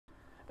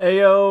Hey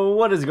yo,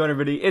 what is going on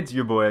everybody? It's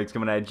your boy X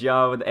coming at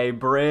y'all with a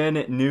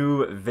brand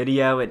new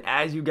video, and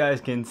as you guys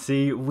can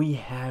see, we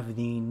have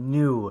the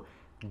new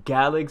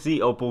Galaxy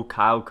OPAL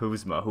KYLE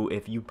KUZMA, who,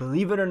 if you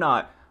believe it or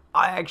not,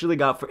 I actually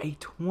got for a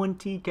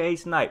 20k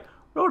snipe.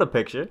 Wrote a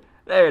picture.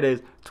 There it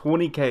is,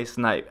 20k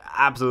snipe.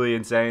 Absolutely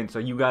insane. So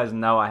you guys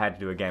know I had to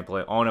do a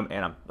gameplay on him,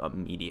 and I'm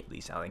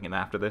immediately selling him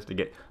after this to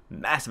get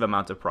massive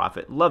amounts of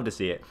profit. Love to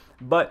see it.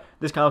 But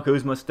this KYLE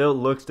KUZMA still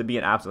looks to be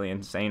an absolutely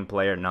insane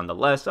player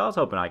nonetheless, so I was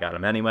hoping I got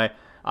him anyway.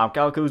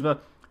 KYLE KUZMA,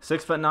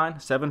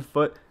 6'9", 7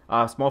 foot,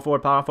 small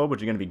forward, power forward,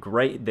 which are going to be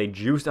great. They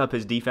juiced up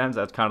his defense.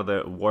 That's kind of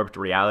the warped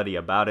reality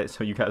about it,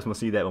 so you guys will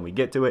see that when we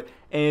get to it.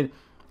 And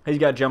he's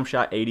got jump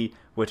shot 80,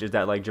 which is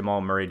that like Jamal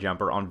Murray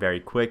jumper on very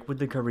quick with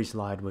the Curry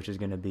slide, which is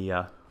going to be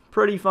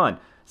pretty fun.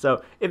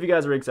 So if you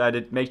guys are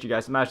excited, make sure you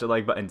guys smash the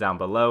like button down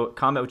below.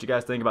 Comment what you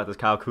guys think about this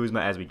KYLE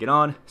KUZMA as we get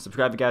on.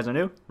 Subscribe if you guys are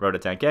new. Road to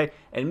 10k.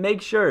 And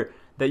make sure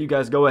that you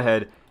guys go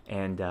ahead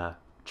and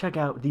check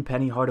out the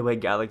Penny Hardaway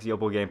Galaxy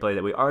OPAL gameplay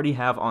that we already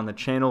have on the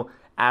channel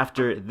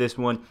after this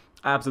one.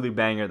 Absolute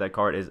banger. That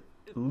card is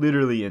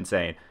literally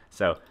insane.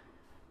 So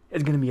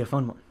it's going to be a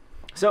fun one.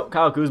 So,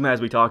 KYLE KUZMA, as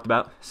we talked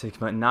about,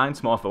 6'9",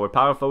 small forward,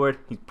 power forward.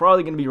 He's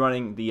probably going to be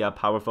running the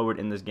power forward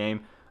in this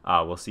game.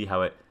 We'll see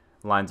how it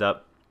lines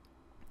up.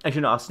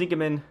 Actually, no, I'll sneak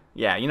him in.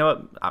 Yeah, you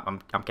know what?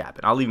 I'm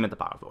capping. I'll leave him at the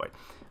power forward.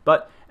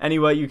 But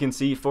anyway, you can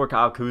see for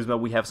KYLE KUZMA,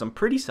 we have some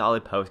pretty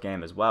solid post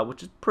game as well,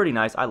 which is pretty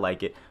nice. I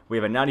like it. We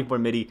have a 94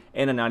 midi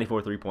and a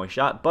 94 three-point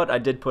shot, but I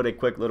did put a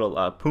quick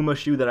little Puma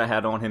shoe that I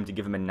had on him to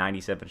give him a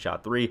 97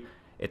 shot 3.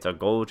 It's a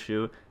gold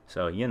shoe,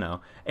 so, you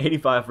know,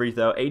 85 free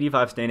throw,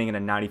 85 standing, and a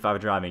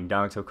 95 driving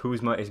dunk. So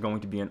KUZMA is going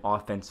to be an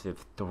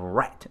offensive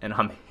threat, and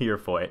I'm here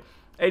for it.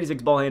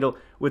 86 ball handle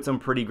with some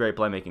pretty great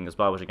playmaking as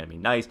well, which is going to be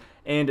nice.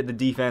 And the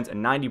defense, a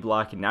 90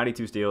 block,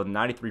 92 steal,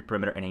 93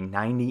 perimeter, and a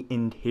 90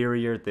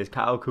 interior. This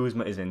KYLE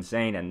KUZMA is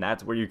insane, and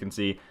that's where you can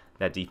see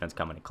that defense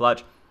coming in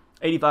clutch.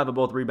 85 of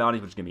both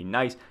rebounding, which is going to be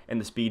nice, and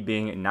the speed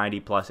being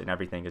 90 plus and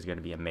everything is going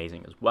to be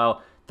amazing as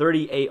well.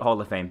 38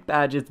 Hall of Fame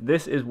badges.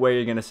 This is where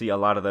you're going to see a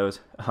lot of those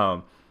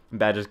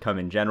badges come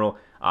in general.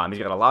 He's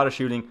got a lot of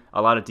shooting,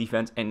 a lot of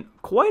defense, and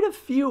quite a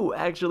few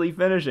actually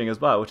finishing as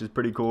well, which is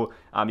pretty cool.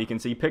 You can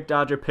see pick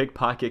dodger,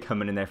 pickpocket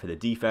coming in there for the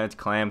defense,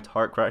 clam,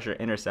 tart crusher,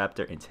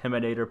 interceptor,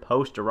 intimidator,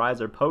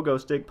 posterizer, pogo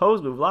stick,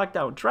 pose move,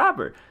 lockdown,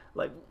 trapper.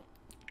 Like,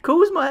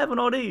 KUZMA having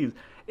all these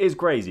is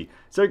crazy.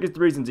 Circus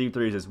 3s and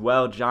Z3s as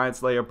well. Giant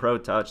Slayer, Pro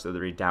Touch, so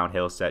 3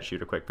 downhill, set,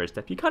 shooter, quick first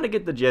step. You kind of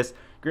get the gist.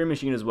 Green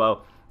Machine as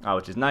well,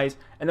 which is nice.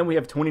 And then we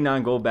have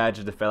 29 gold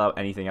badges to fill out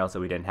anything else that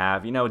we didn't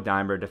have. You know,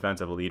 Dimer,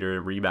 defensive leader,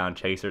 rebound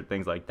chaser,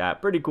 things like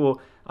that. Pretty cool.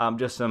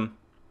 Just some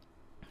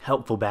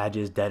helpful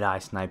badges, Deadeye,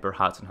 Sniper,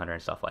 Hudson Hunter,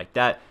 and stuff like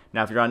that.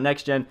 Now, if you're on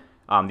Next Gen,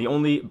 the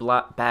only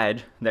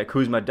badge that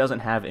KUZMA doesn't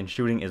have in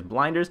shooting is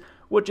Blinders,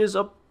 which is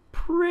a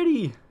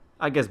pretty,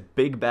 I guess,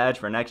 big badge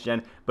for Next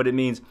Gen, but it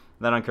means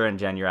that on current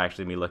gen, you're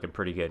actually going to be looking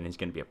pretty good, and he's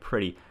going to be a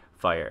pretty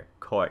fire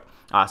card.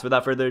 So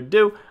without further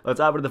ado,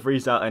 let's hop into the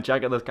freestyle and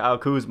check out this KYLE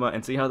KUZMA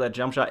and see how that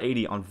jump shot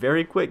 80 on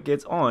very quick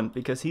gets on,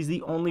 because he's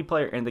the only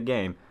player in the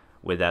game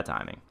with that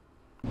timing.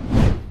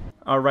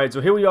 Alright, so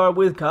here we are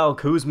with KYLE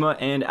KUZMA,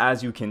 and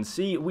as you can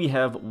see, we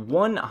have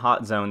one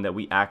hot zone that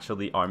we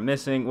actually are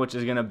missing, which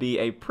is going to be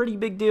a pretty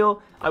big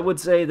deal. I would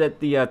say that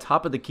the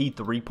top of the key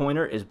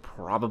three-pointer is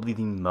probably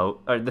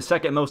the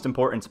second most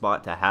important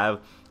spot to have.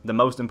 The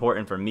most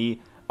important for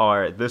me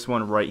are this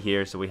one right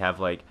here. So we have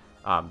like,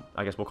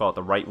 I guess we'll call it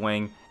the right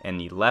wing and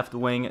the left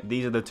wing.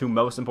 These are the two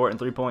most important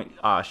three-point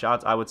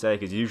shots, I would say,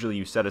 because usually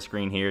you set a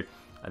screen here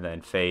and then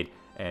fade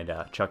and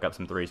chuck up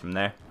some threes from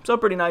there. So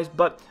pretty nice,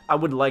 but I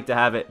would like to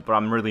have it, but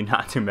I'm really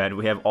not too mad.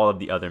 We have all of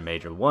the other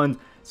major ones,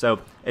 so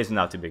it's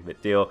not too big of a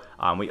deal.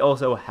 We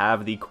also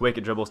have the quick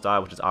dribble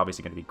style, which is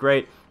obviously going to be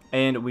great.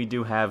 And we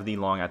do have the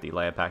long at the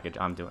layup package.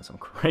 I'm doing some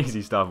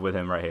crazy stuff with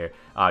him right here.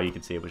 You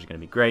can see it, which is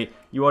going to be great.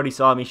 You already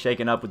saw me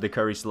shaking up with the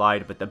Curry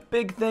slide, but the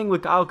big thing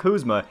with KYLE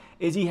KUZMA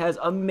is he has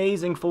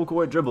amazing full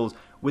court dribbles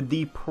with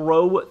the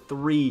Pro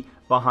 3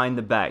 behind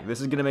the back. This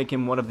is going to make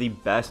him one of the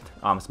best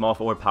small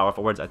forward, power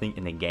forwards, I think,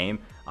 in the game.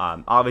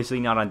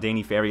 Obviously not on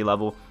Danny Ferry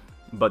level,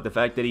 but the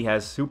fact that he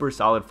has super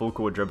solid full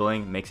court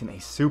dribbling makes him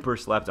a super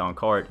slept on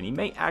card, and he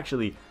may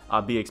actually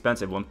be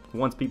expensive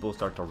once people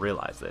start to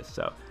realize this.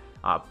 So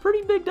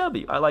pretty big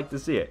W. I like to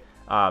see it.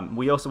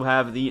 We also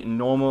have the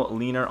normal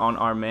leaner on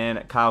our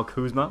man KYLE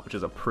KUZMA, which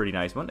is a pretty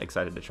nice one.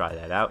 Excited to try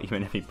that out,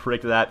 even if he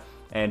pricked that.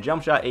 And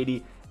jump shot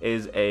 80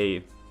 is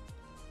a,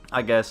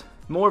 I guess,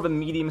 more of a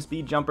medium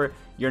speed jumper.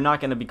 You're not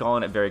going to be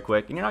calling it very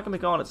quick, and you're not going to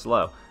be calling it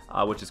slow,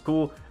 which is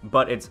cool.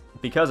 But it's,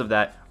 because of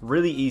that,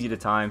 really easy to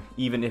time,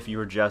 even if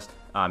you're just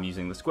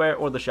using the square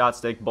or the shot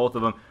stick. Both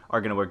of them are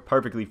going to work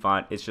perfectly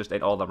fine. It's just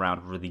an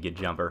all-around really good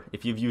jumper.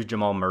 If you've used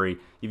Jamal Murray,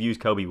 you've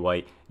used Kobe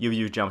White, you've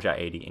used jump shot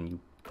 80, and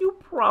you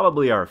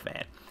probably are a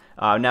fan.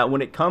 Now,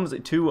 when it comes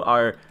to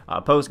our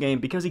post game,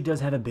 because he does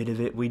have a bit of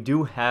it, we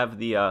do have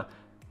the, I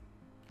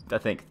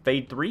think,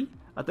 Fade 3,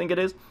 I think it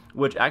is,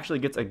 which actually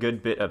gets a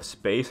good bit of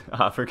space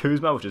for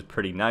KUZMA, which is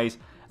pretty nice.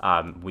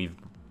 We've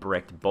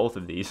bricked both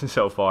of these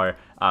so far,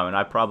 and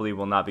I probably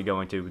will not be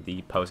going to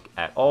the post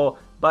at all.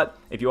 But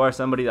if you are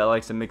somebody that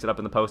likes to mix it up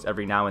in the post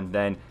every now and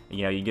then,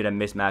 you know, you get a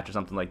mismatch or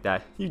something like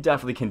that, you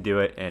definitely can do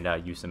it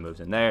and use some moves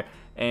in there.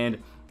 And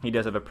he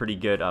does have a pretty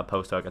good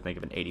post hook, I think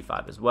of an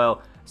 85 as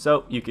well,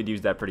 so you could use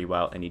that pretty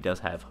well, and he does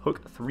have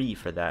hook 3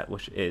 for that,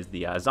 which is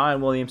the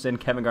Zion Williamson,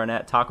 Kevin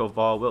Garnett, Taco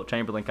Fall, Wilt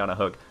Chamberlain kind of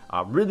hook.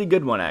 Really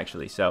good one,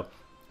 actually, so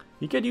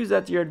you could use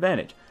that to your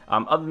advantage.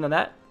 Other than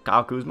that,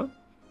 Kyle Kuzma,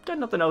 got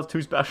nothing else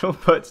too special,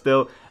 but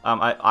still,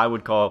 I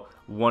would call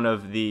one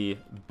of the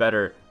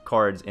better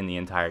cards in the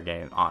entire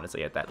game,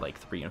 honestly, at that like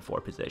 3 and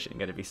 4 position.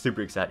 Gonna be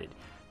super excited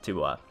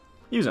to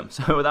use them.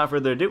 So without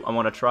further ado, I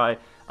want to try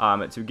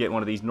to get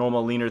one of these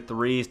normal leaner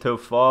 3s to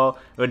fall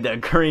with the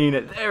green.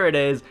 There it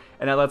is.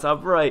 And now let's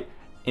hop right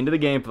into the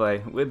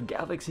gameplay with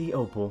Galaxy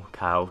Opal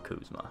Kyle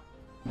Kuzma.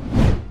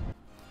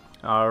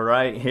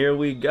 Alright, here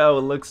we go.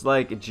 It looks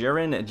like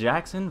Jaren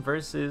Jackson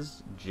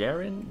versus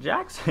Jaren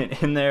Jackson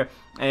in there.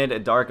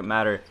 And Dark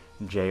Matter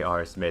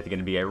J.R. Smith. Going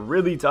to be a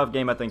really tough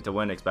game, I think, to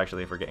win,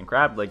 especially if we're getting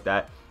crabbed like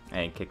that.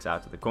 And kicks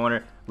out to the corner.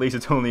 At least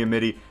it's only a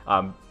midi.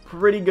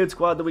 Pretty good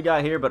squad that we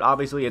got here, but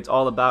obviously it's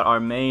all about our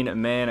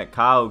main man,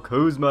 Kyle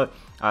Kuzma,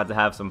 to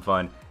have some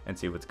fun and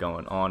see what's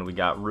going on. We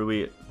got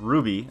Ruby,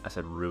 I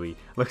said Rui,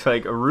 looks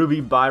like Ruby,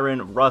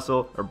 Byron,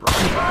 Russell, or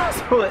Brian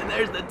Russell, and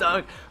there's the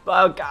dunk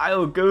by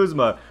Kyle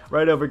Kuzma,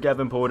 right over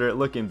Kevin Porter,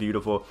 looking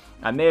beautiful.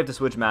 I may have to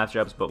switch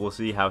matchups, but we'll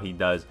see how he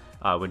does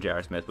with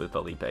J.R. Smith with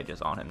Felipe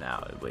just on him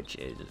now, which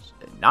is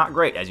not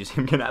great, as you see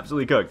him getting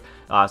absolutely cooked.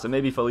 So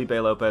maybe Felipe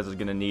Lopez is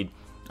going to need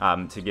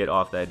to get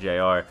off that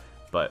J.R.,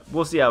 but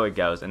we'll see how it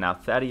goes. And now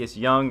Thaddeus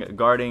Young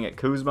guarding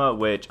Kuzma,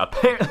 which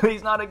apparently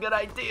is not a good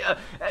idea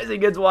as he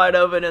gets wide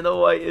open and the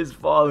white is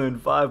falling.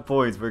 5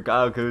 points for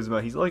Kyle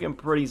Kuzma. He's looking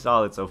pretty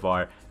solid so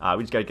far.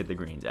 We just got to get the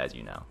greens, as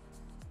you know.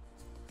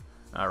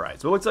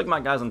 Alright, so it looks like my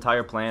guy's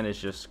entire plan is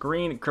just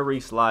screen, Curry,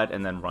 slide,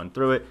 and then run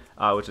through it,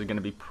 which is going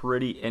to be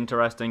pretty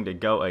interesting to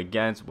go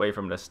against. Wait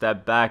for him to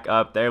step back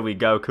up. There we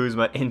go.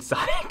 Kuzma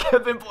inside.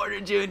 Kevin Porter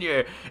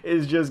Jr.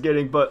 is just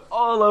getting put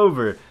all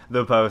over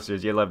the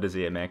posters. You love to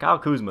see it, man. Kyle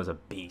Kuzma's a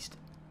beast.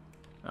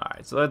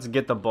 Alright, so let's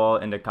get the ball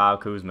into Kyle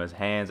Kuzma's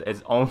hands.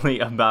 It's only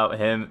about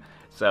him,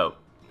 so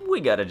we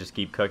got to just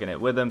keep cooking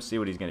it with him, see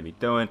what he's going to be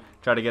doing.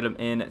 Try to get him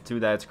into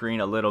that screen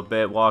a little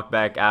bit, walk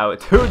back out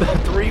to the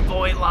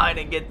 3-point line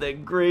and get the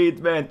greens.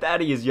 Man,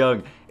 Thaddeus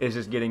Young is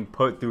just getting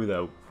put through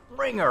the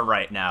ringer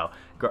right now,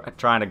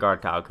 trying to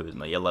guard Kyle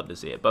Kuzma. You love to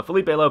see it. But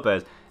Felipe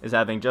Lopez is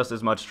having just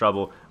as much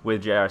trouble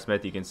with J.R.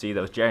 Smith. You can see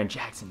those Jaren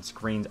Jackson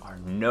screens are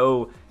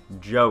no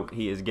joke.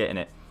 He is getting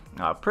it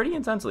pretty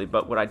intensely.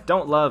 But what I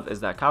don't love is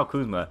that Kyle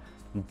Kuzma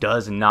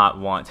does not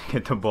want to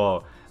get the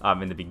ball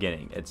in the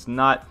beginning. It's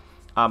not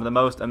the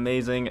most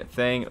amazing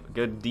thing.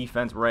 Good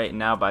defense right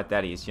now by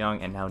Thaddeus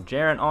Young. And now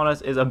Jaren on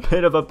us is a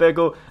bit of a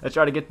pickle. Let's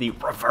try to get the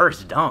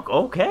reverse dunk.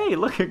 Okay,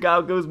 look at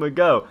Kyle Kuzma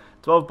go.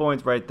 12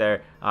 points right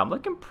there.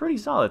 Looking pretty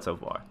solid so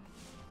far.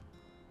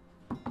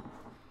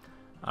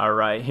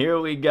 Alright, here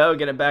we go.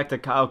 Get it back to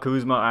Kyle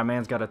Kuzma. Our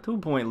man's got a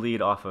 2-point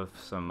lead off of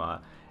some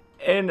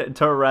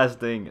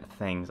interesting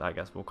things, I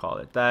guess we'll call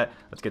it that.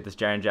 Let's get this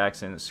Jaren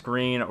Jackson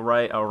screen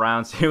right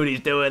around, see what he's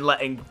doing,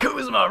 letting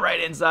Kuzma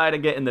right inside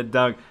and getting the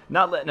dunk.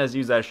 Not letting us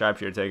use that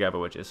sharpshooter takeover,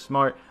 which is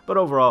smart, but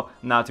overall,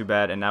 not too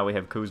bad. And now we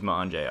have Kuzma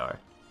on JR.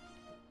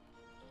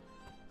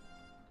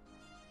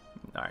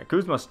 Alright,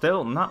 Kuzma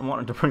still not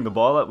wanting to bring the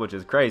ball up, which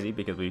is crazy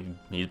because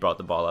he's brought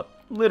the ball up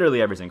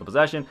literally every single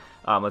possession.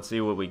 Let's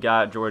see what we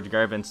got. George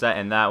Gervin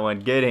setting that one,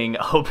 getting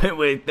open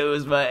with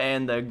Kuzma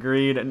and the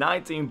green.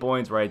 19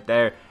 points right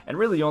there. And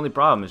really the only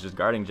problem is just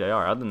guarding JR.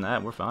 Other than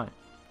that, we're fine.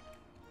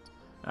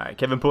 Alright,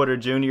 Kevin Porter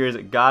Jr.'s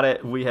got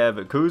it. We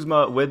have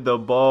Kuzma with the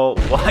ball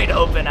wide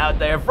open out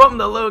there from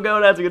the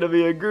logo. That's going to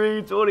be a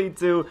green,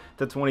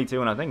 22-22.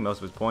 And I think most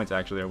of his points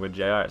actually are with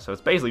JR. So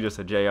it's basically just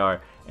a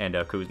JR and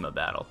a Kuzma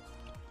battle.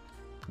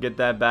 Get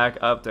that back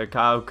up to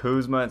Kyle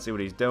Kuzma and see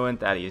what he's doing.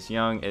 Thaddeus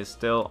Young is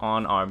still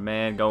on our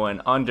man,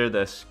 going under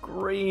the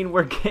screen.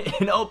 We're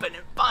getting open,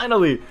 and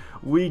finally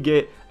we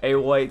get a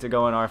white to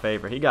go in our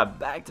favor. He got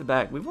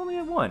back-to-back. We've only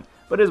had one,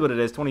 but it is what it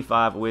is.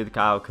 25 with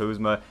Kyle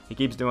Kuzma. He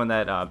keeps doing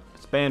that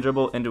span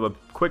dribble into a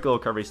quick little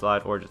curvy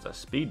slide or just a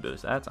speed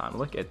boost that time.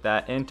 Look at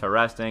that.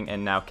 Interesting.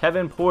 And now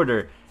Kevin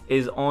Porter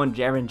is on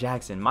Jaren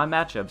Jackson. My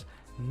matchups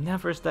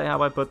never stay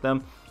how I put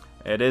them.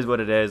 It is what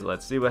it is.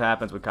 Let's see what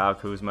happens with Kyle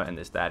Kuzma and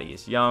this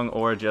Thaddeus Young,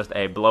 or just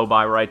a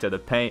blow-by right to the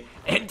paint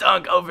and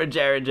dunk over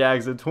Jaren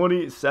Jackson.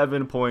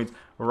 27 points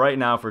right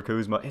now for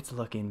Kuzma. It's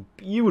looking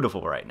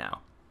beautiful right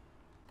now.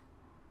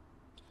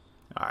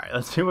 Alright,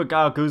 let's see what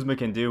Kyle Kuzma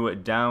can do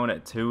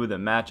down to the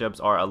matchups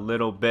are a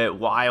little bit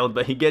wild,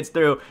 but he gets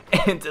through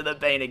into the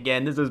paint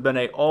again. This has been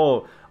a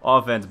all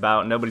offense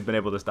bout. Nobody's been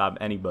able to stop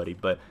anybody,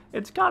 but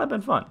it's kind of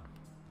been fun.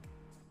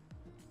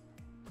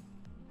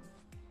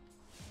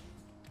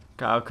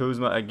 Kyle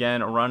Kuzma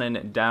again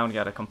running down.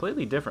 Got a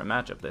completely different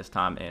matchup this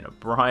time in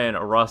Brian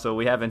Russell.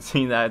 We haven't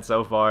seen that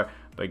so far,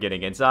 but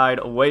getting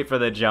inside, wait for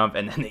the jump,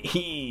 and then the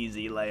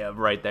easy layup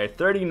right there.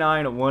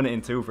 39,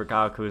 1-2 for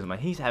Kyle Kuzma.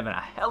 He's having a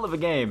hell of a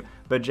game,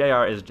 but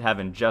JR is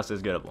having just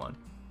as good of one.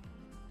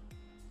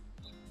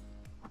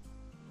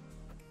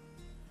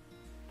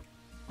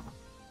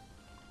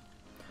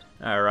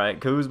 Alright,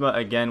 Kuzma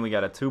again. We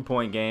got a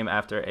 2-point game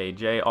after a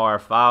JR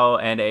foul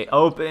and a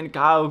open.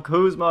 Kyle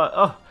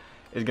Kuzma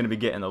is going to be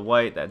getting the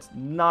white. That's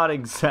not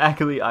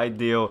exactly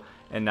ideal.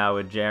 And now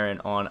with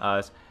Jaren on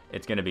us,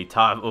 it's going to be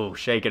tough. Oh,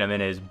 shaking him in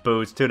his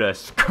boots to the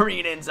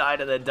screen inside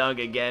of the dunk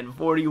again.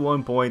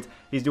 41 points.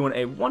 He's doing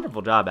a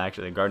wonderful job,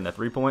 actually, guarding the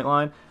three-point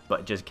line,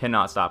 but just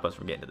cannot stop us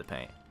from getting to the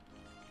paint.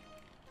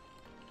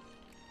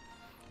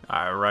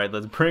 Alright,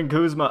 let's bring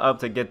Kuzma up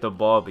to get the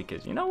ball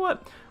because you know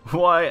what?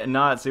 Why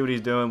not see what he's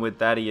doing with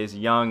Thaddeus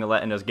Young,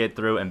 letting us get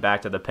through and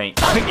back to the paint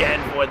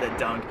again for the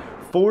dunk.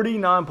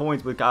 49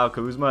 points with Kyle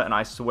Kuzma, and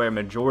I swear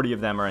majority of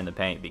them are in the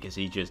paint because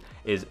he just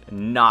is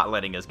not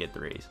letting us get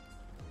threes.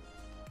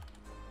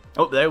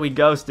 Oh, there we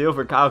go. Steal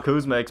for Kyle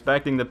Kuzma,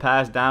 expecting the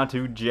pass down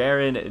to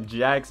Jaren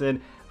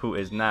Jackson, who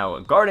is now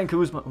guarding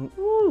Kuzma.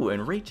 Ooh,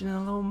 and reaching a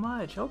little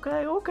much.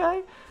 Okay,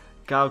 okay.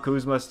 Kyle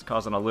Kuzma's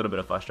causing a little bit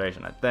of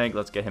frustration, I think.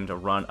 Let's get him to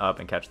run up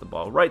and catch the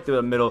ball right through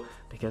the middle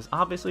because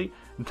obviously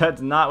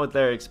that's not what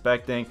they're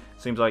expecting.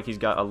 Seems like he's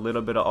got a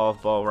little bit of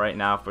off ball right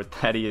now for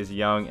Thaddeus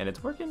Young, and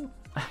it's working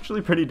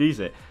actually pretty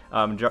decent.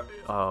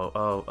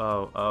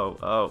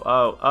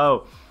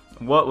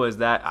 What was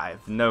that? I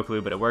have no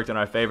clue, but it worked in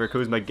our favor.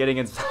 Kuzma getting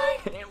inside,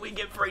 and we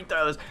get free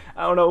throws.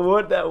 I don't know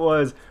what that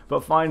was,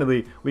 but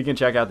finally, we can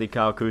check out the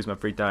Kyle Kuzma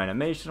free throw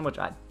animation, which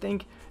I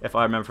think, if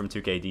I remember from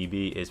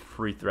 2KDB, is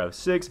free throw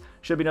 6.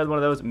 Should be another one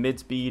of those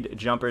mid-speed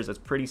jumpers that's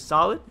pretty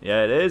solid.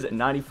 Yeah, it is.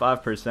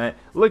 95%.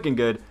 Looking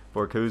good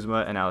for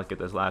Kuzma, and now let's get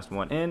this last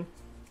one in.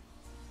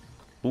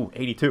 Ooh,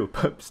 82,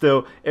 but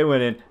still, it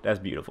went in. That's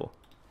beautiful.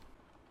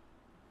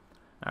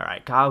 All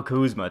right, Kyle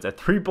Kuzma. It's a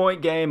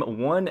 3-point game,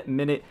 1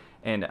 minute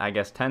and I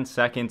guess 10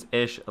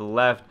 seconds-ish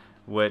left,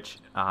 which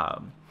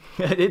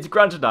it's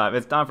crunch time.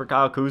 It's time for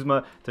Kyle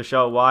Kuzma to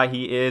show why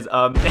he is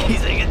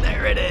amazing, and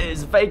there it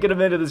is. Faking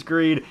him into the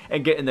screen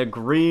and getting the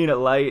green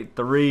light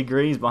 3.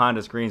 Greens behind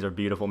the screens are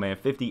beautiful, man.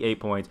 58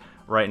 points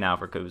right now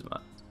for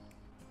Kuzma.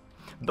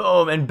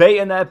 Boom, and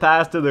baiting that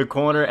pass to the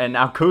corner, and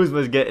now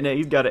Kuzma's getting it.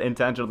 He's got to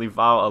intentionally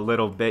foul a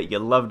little bit. You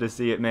love to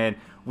see it, man.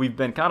 We've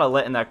been kind of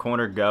letting that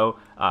corner go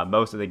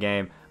most of the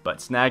game, but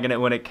snagging it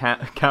when it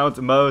counts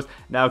most.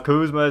 Now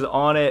Kuzma's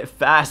on it.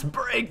 Fast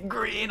break,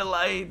 green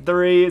light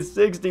 3,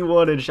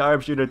 61, and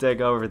sharpshooter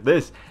takeover.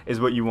 This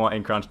is what you want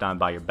in crunch time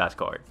by your best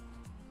card.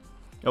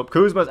 Oh,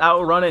 Kuzma's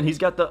outrunning. He's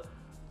got the...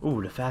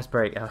 Ooh, the fast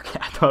break. Okay,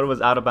 I thought it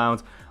was out of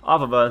bounds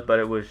off of us, but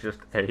it was just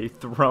a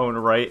thrown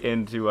right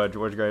into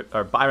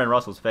Byron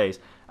Russell's face.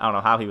 I don't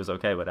know how he was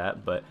okay with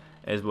that, but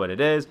is what it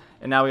is.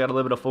 And now we got a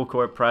little bit of full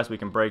court press. We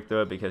can break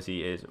through it because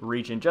he is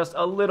reaching just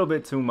a little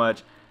bit too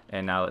much.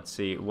 And now let's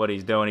see what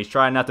he's doing. He's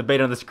trying not to bait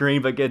on the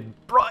screen, but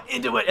get brought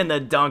into it. And the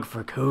dunk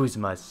for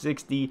Kuzma.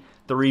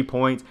 63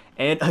 points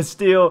and a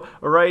steal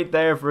right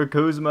there for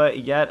Kuzma.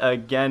 Yet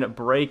again,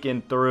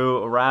 breaking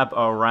through, wrap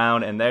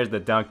around, and there's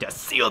the dunk to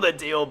seal the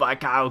deal by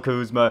Kyle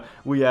Kuzma.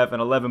 We have an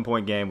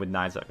 11-point game with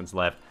 9 seconds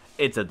left.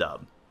 It's a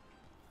dub.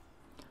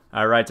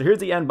 Alright, so here's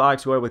the end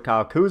box score with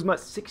Kyle Kuzma.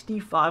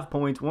 65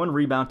 points, 1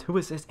 rebound, 2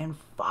 assists, and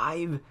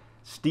 5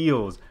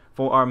 steals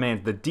for our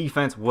man. The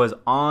defense was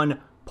on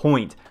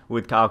point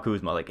with Kyle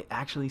Kuzma. Like, it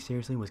actually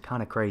seriously was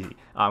kind of crazy.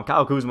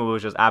 Kyle Kuzma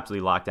was just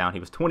absolutely locked down. He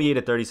was 28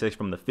 of 36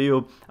 from the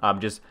field.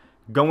 Just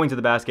going to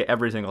the basket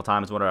every single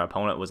time is what our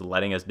opponent was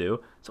letting us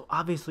do. So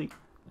obviously,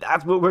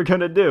 that's what we're going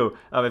to do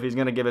if he's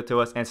going to give it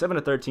to us. And 7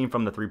 of 13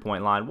 from the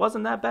three-point line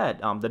wasn't that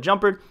bad. The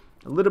jumper,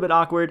 a little bit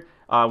awkward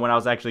when I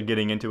was actually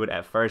getting into it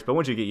at first, but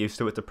once you get used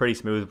to it, it's a pretty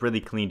smooth, really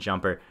clean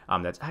jumper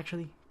that's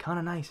actually kind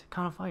of nice,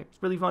 kind of fire.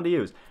 It's really fun to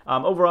use.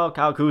 Overall,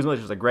 Kyle Kuzma is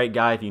just a great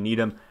guy if you need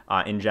him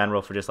in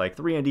general for just like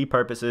 3-and-D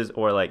purposes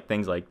or like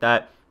things like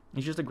that.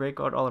 He's just a great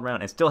guard all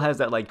around and still has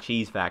that like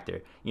cheese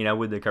factor, you know,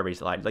 with the Curry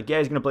slide. Like, yeah,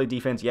 he's going to play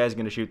defense. Yeah, he's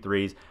going to shoot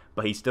threes,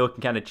 but he still can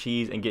kind of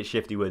cheese and get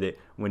shifty with it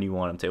when you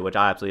want him to, which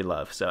I absolutely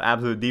love. So,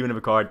 absolute demon of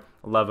a card.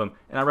 Love him.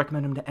 And I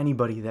recommend him to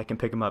anybody that can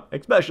pick him up,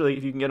 especially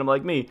if you can get him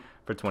like me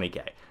for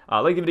 20K.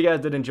 Like the video, you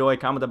guys did enjoy.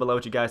 Comment down below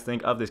what you guys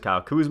think of this Kyle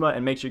Kuzma,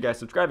 and make sure you guys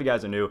subscribe if you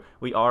guys are new.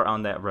 We are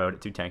on that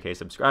road to 10K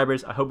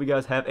subscribers. I hope you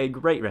guys have a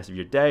great rest of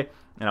your day,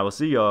 and I will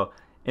see y'all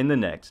in the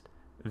next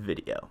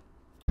video.